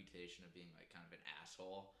the reputation of being like kind of an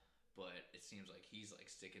asshole, but it seems like he's like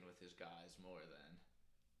sticking with his guys more than.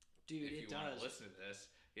 Dude, if it you want to listen to this,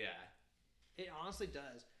 it honestly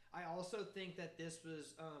does. I also think that this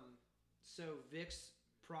was so Vic's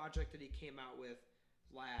project that he came out with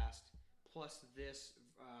last, plus this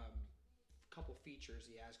couple features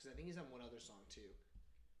he has, because I think he's on one other song too.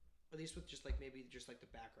 at least with just like maybe just like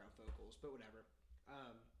the background vocals, but whatever,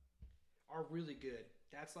 are really good.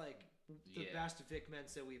 That's like the best Vic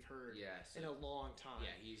Mensa we've heard in a long time.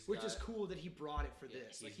 Yeah, which is cool that he brought it for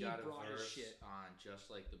this. He's like he got brought a verse his shit on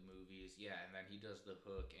Just Like the Movies. Yeah, and then he does the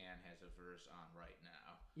hook and has a verse on Right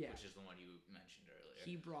Now, which is the one you mentioned earlier.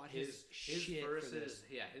 He brought his shit verses. For this.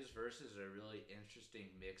 Yeah, his verses are a really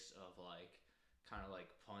interesting mix of like kind of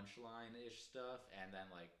like punchline-ish stuff and then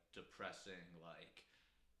like depressing like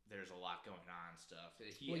there's a lot going on stuff.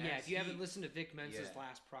 If you haven't listened to Vic Mensa's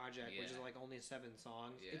last project, which is like only 7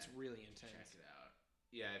 songs, it's really intense. Check it out.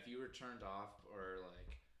 Yeah, if you were turned off for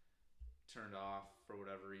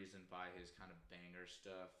whatever reason by his kind of banger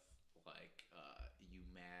stuff, like You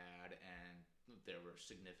Mad, and there were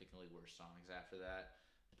significantly worse songs after that.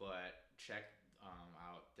 But check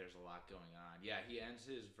out, there's a lot going on. Yeah, he ends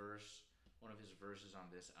one of his verses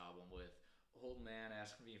on this album with, "Old man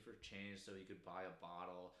asking me for change so he could buy a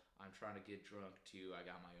bottle. I'm trying to get drunk too. I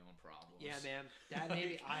got my own problems." Yeah, man. That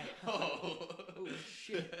maybe oh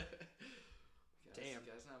shit. Damn.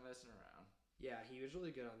 Guy's not messing around. Yeah, he was really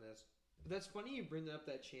good on this. But that's funny you bring up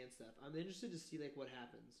that Chance stuff. I'm interested to see like what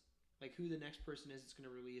happens. Like who the next person is that's going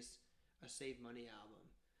to release a Save Money album.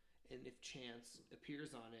 And if Chance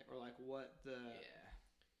appears on it, or like what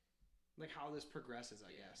like how this progresses,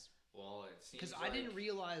 I guess. Well, it seems because I didn't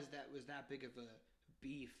realize that was that big of a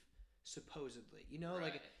beef, supposedly. You know,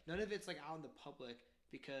 like none of it's like out in the public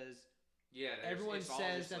because everyone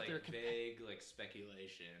says that they're vague, like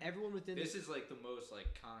speculation. Everyone within this is like the most like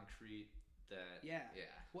concrete that. Yeah.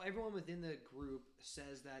 Well, everyone within the group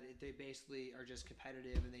says that they basically are just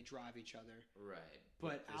competitive and they drive each other. Right.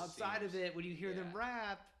 But outside of it, when you hear them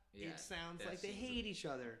rap, it sounds like they hate each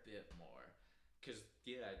other. A bit more. Because,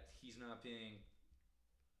 he's not being...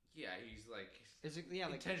 Yeah, he's like...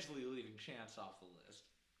 intentionally leaving Chance off the list.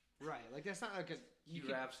 Right. Like, that's not like a... He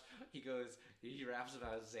raps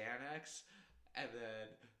about Xanax, and then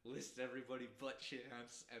lists everybody but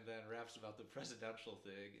Chance, and then raps about the presidential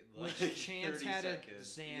thing. Which Chance had a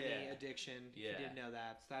Xanny addiction. If you didn't know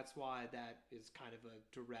that. So that's why that is kind of a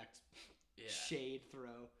direct shade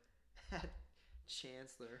throw at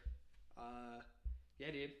Chancellor.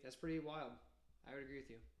 Yeah, dude. That's pretty wild. I would agree with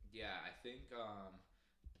you. Yeah, I think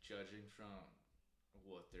judging from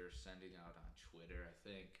what they're sending out on Twitter, I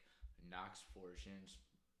think Knox Fortune's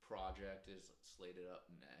project is slated up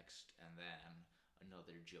next, and then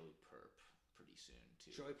another Joey Perp pretty soon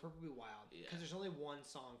too. Joey Perp will be wild because there's only one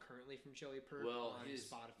song currently from Joey Perp on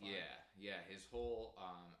Spotify. Yeah, his whole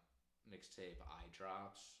mixtape I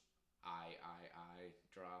drops,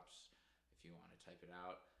 if you want to type it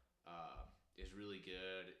out, is really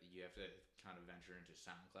good. You have to kind of venture into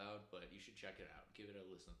SoundCloud, but you should check it out. Give it a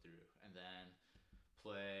listen through, and then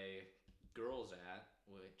play Girls At,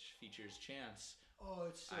 which features Chance. Oh,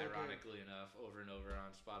 it's so ironically enough, over and over on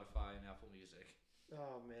Spotify and Apple Music.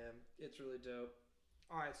 Oh man, it's really dope.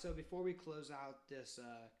 All right, so before we close out this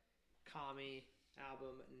Kami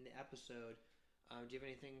album and episode, do you have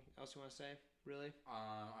anything else you want to say? Really?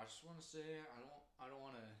 I just want to say I don't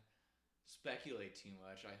want to speculate too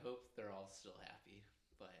much. I hope they're all still happy,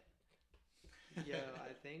 but yeah,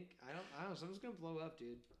 I don't know. Something's gonna blow up,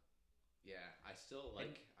 dude. Yeah, I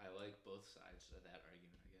like both sides of that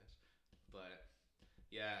argument, I guess. But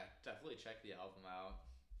yeah, definitely check the album out.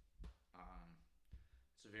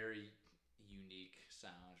 It's a very unique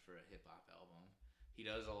sound for a hip hop album. He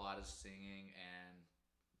does a lot of singing and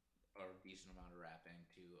a decent amount of rapping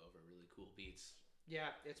too over really cool beats.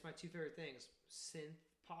 Yeah, it's my two favorite things: synth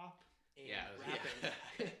pop and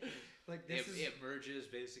rapping. Like this it merges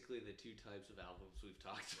basically the two types of albums we've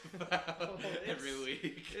talked about every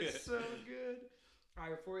week. It's so good. All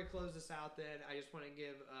right, before we close this out, then I just want to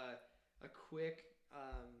give a quick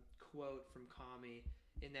quote from Kami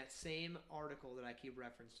in that same article that I keep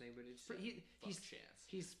referencing, but it's he's Chance.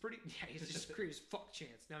 He's pretty. Yeah, he's just screams fuck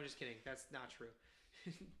Chance. No, I'm just kidding. That's not true.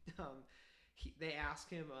 They ask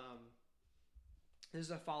him. This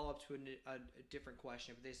is a follow up to a different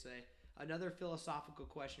question, but they say another philosophical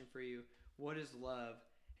question for you. What is love?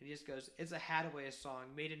 And he just goes, "It's a Hadaway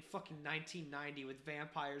song made in fucking 1990 with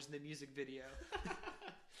vampires in the music video."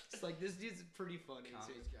 It's like this dude's pretty funny.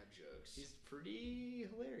 Kami's got jokes. He's pretty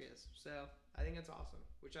hilarious. So I think it's awesome,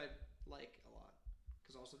 which I like a lot.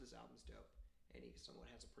 Because also this album's dope, and he somewhat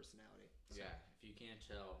has a personality. So. Yeah, if you can't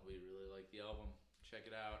tell, we really like the album. Check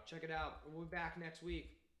it out. Check it out. We'll be back next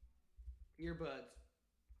week. Earbuds.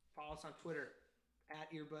 Follow us on Twitter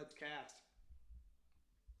 @EarbudsCast.